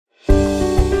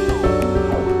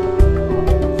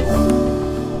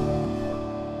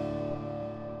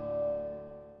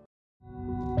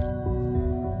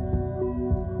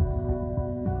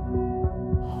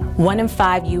1 in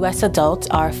 5 U.S. adults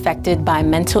are affected by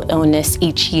mental illness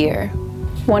each year.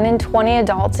 1 in 20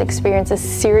 adults experience a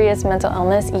serious mental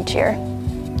illness each year.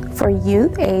 For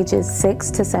youth ages 6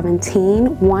 to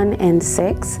 17, 1 in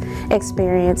 6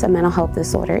 experience a mental health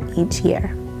disorder each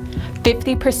year.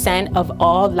 50% of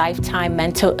all lifetime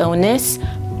mental illness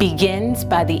begins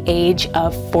by the age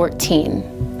of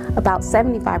 14. About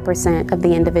 75% of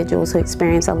the individuals who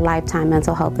experience a lifetime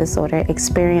mental health disorder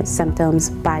experience symptoms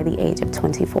by the age of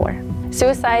 24.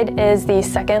 Suicide is the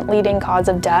second leading cause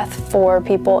of death for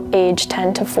people aged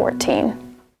 10 to 14.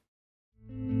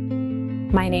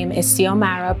 My name is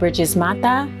Xiomara Bridges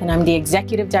Mata, and I'm the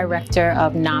Executive Director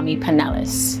of NAMI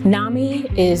Pinellas. NAMI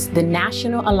is the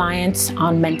National Alliance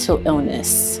on Mental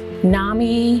Illness.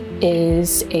 NAMI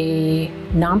is a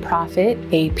nonprofit,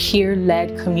 a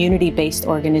peer-led, community-based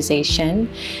organization,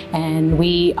 and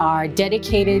we are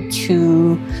dedicated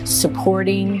to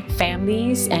supporting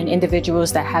families and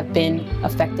individuals that have been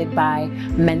affected by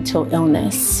mental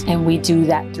illness. And we do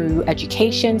that through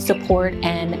education, support,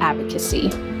 and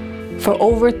advocacy. For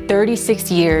over 36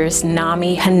 years,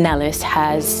 NAMI Pinellas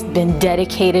has been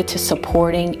dedicated to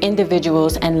supporting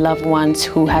individuals and loved ones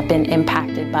who have been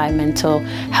impacted by mental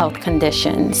health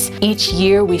conditions. Each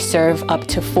year, we serve up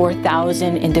to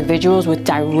 4,000 individuals with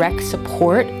direct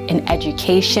support in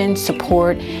education,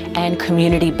 support, and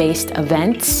community-based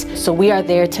events. So we are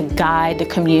there to guide the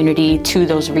community to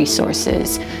those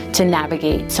resources to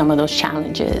navigate some of those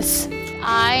challenges.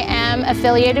 I am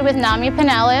affiliated with NAMI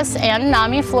Pinellas and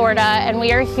NAMI Florida, and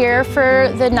we are here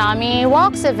for the NAMI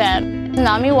Walks event.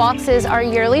 NAMI Walks is our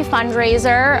yearly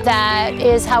fundraiser that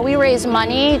is how we raise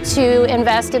money to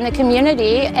invest in the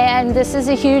community, and this is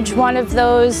a huge one of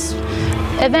those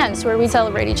events where we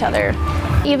celebrate each other.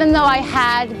 Even though I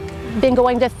had been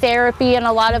going to therapy and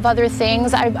a lot of other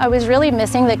things, I was really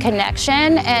missing the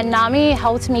connection, and NAMI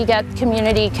helped me get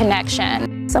community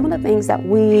connection. Some of the things that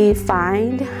we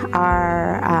find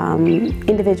our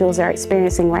individuals are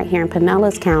experiencing right here in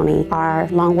Pinellas County are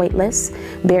long wait lists.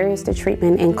 Barriers to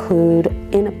treatment include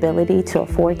inability to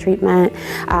afford treatment.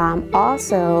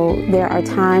 Also, there are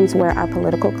times where our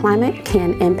political climate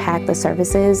can impact the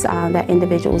services that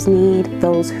individuals need.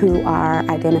 Those who are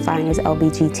identifying as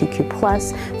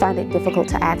LGBTQ+ find it difficult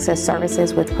to access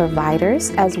services with providers,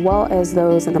 as well as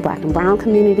those in the Black and Brown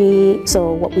community.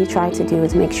 So what we try to do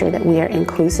is make sure that we are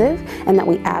inclusive and that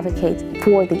we advocate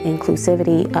for the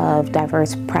inclusivity of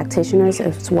diverse practitioners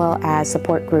as well as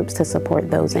support groups to support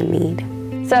those in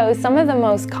need. So some of the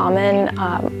most common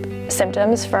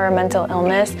symptoms for mental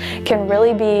illness can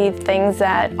really be things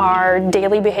that are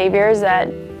daily behaviors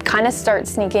that kind of start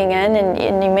sneaking in,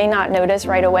 and you may not notice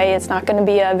right away. It's not going to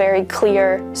be a very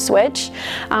clear switch,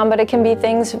 but it can be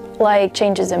things like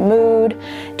changes in mood,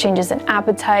 changes in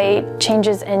appetite,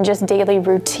 changes in just daily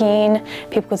routine.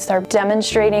 People could start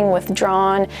demonstrating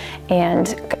withdrawn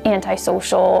and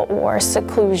antisocial or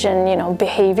seclusion,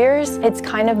 behaviors. It's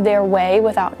kind of their way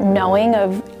without knowing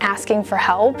of asking for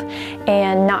help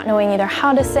and not knowing either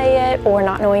how to say it or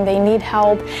not knowing they need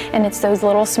help. And it's those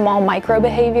little small micro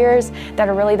behaviors that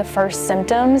are really the first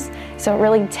symptoms. So it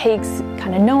really takes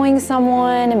kind of knowing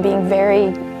someone and being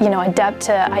very, adept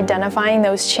to identifying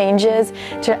those changes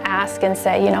to ask and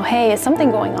say, hey, is something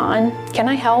going on? Can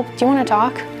I help? Do you want to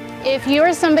talk? If you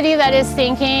are somebody that is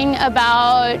thinking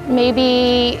about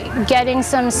maybe getting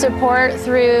some support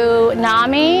through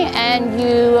NAMI and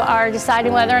you are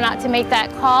deciding whether or not to make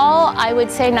that call, I would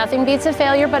say nothing beats a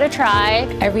failure but a try.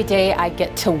 Every day I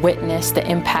get to witness the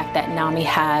impact that NAMI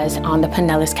has on the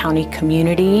Pinellas County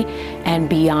community and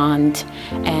beyond,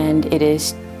 and it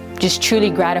is just truly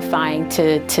gratifying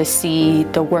to see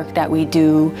the work that we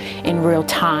do in real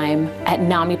time. At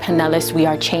NAMI Pinellas, we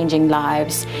are changing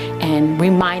lives and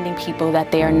reminding people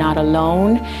that they are not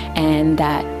alone and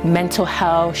that mental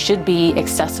health should be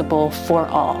accessible for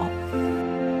all.